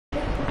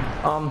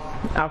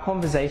Our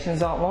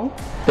conversations aren't long,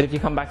 but if you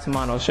come back to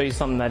mine, I'll show you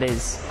something that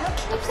is.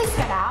 Can you please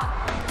get out?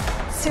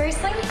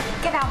 Seriously?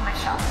 Get out of my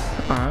shop.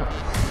 Alright.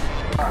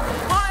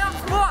 Hi, I'm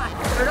Spike.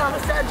 And I'm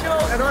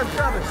Essentials. And I'm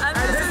Travis. And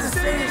this is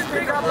Seediest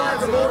pickup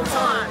lines of all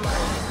time.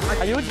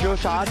 Are you a drill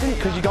sergeant?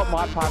 Because you got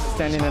my private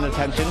standing and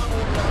attention.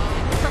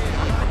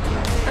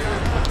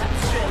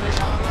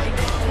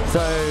 So,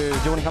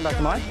 do you want to come back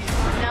to mine?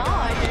 No,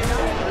 I do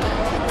not.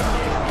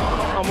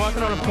 I'm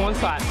working on a porn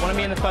site. Want to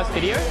be in the first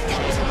video?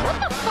 What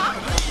the fuck?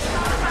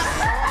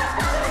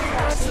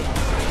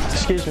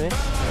 Excuse me.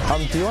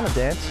 Do you want to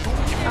dance? No.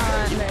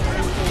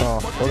 Oh,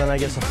 well then I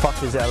guess the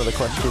fuck is out of the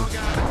question.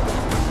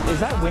 Is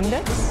that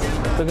Windex?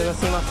 Because I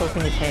see myself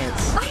in your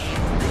pants.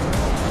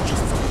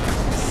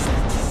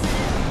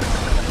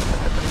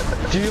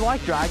 Do you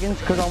like dragons?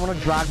 Because I want to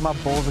drag my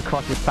balls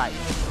across your face.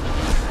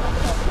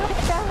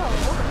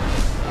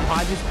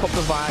 I just popped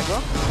the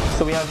Viagra,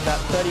 so we have about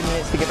 30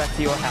 minutes to get back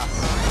to your house.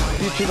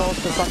 $50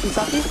 for sucky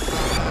sucky?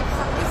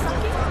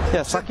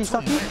 Yeah, sucky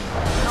sucky?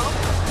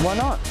 Why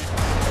not?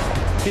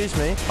 Excuse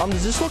me,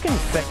 does this look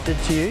infected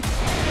to you?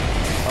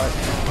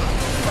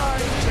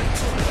 Sorry.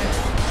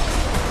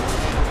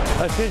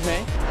 Excuse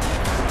me,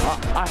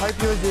 I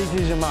hope you're as easy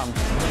as your mum.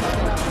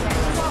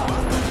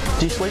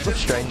 Do you sleep with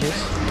strangers?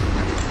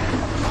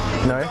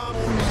 No?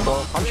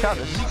 Well, I'm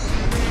Travis.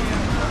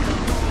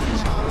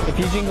 If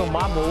you jingle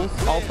my balls,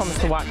 I'll promise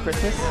to White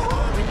Christmas.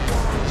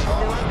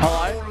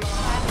 Hello?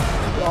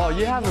 Oh,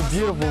 you have a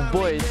beautiful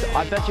voice.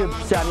 I bet you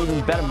sound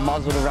even better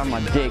muzzled around my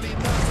dick.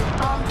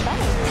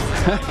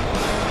 Thanks.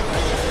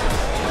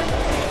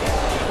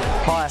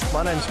 Hi,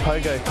 my name's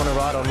Pogo. Want to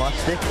ride on my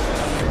stick?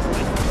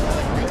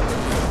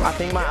 I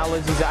think my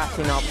allergies are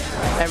acting up.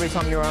 Every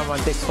time you're around, my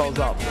dick swells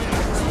up.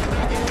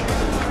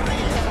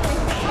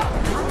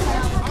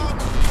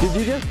 Did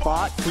you just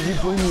fart? Did you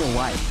blew me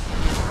away?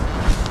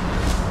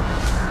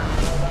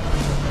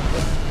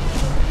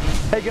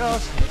 Hey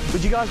girls,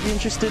 would you guys be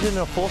interested in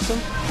a foursome?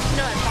 No,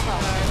 fuck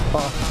off.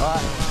 Oh,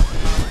 alright.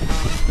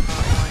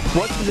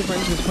 What's the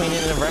difference between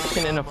an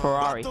erection and a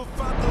Ferrari?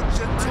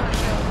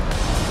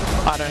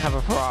 I don't have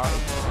a Ferrari.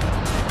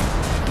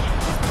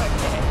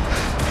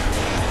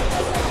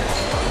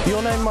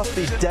 Your name must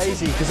be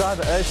Daisy, because I have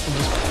an urge to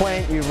just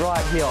plant you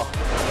right here.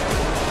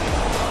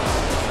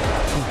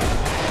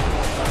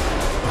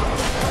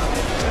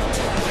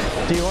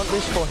 Do you want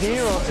this for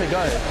here or to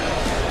go?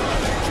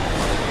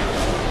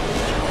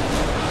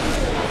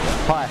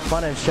 Hi, my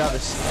name's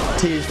Travis.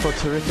 T is for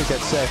terrific at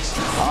sex.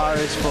 R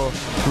is for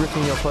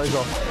ripping your clothes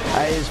off.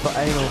 A is for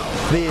anal.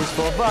 V is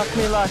for fuck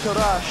me like a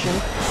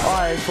Russian.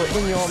 I is for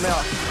in your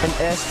mouth. And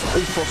S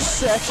is for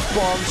sex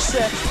bomb,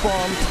 sex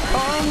bomb.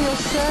 I'm your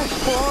sex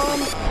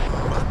bomb.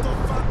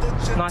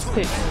 Nice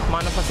pick.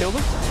 Mind if I feel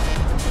them?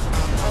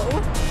 Oh.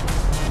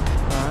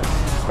 Alright,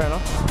 fair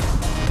enough.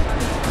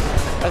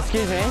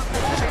 Excuse me.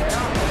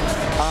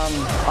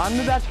 I'm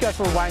about to go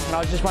for a wank and I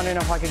was just wondering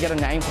if I could get a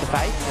name for the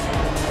face.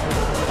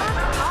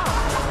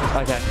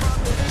 Okay.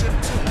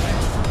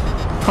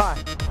 Hi,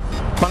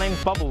 my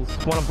name's Bubbles.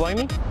 Want to blow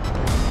me?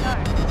 No.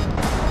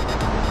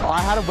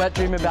 I had a wet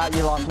dream about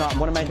you last night.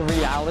 Want to make it a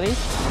reality?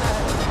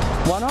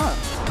 Why not?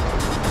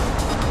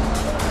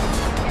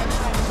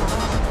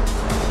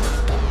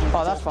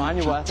 Oh, that's fine.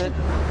 You're worth it.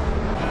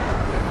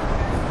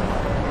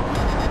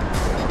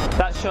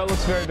 That shirt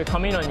looks very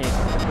becoming on you.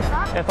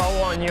 If I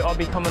were on you, I'll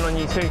be coming on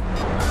you too.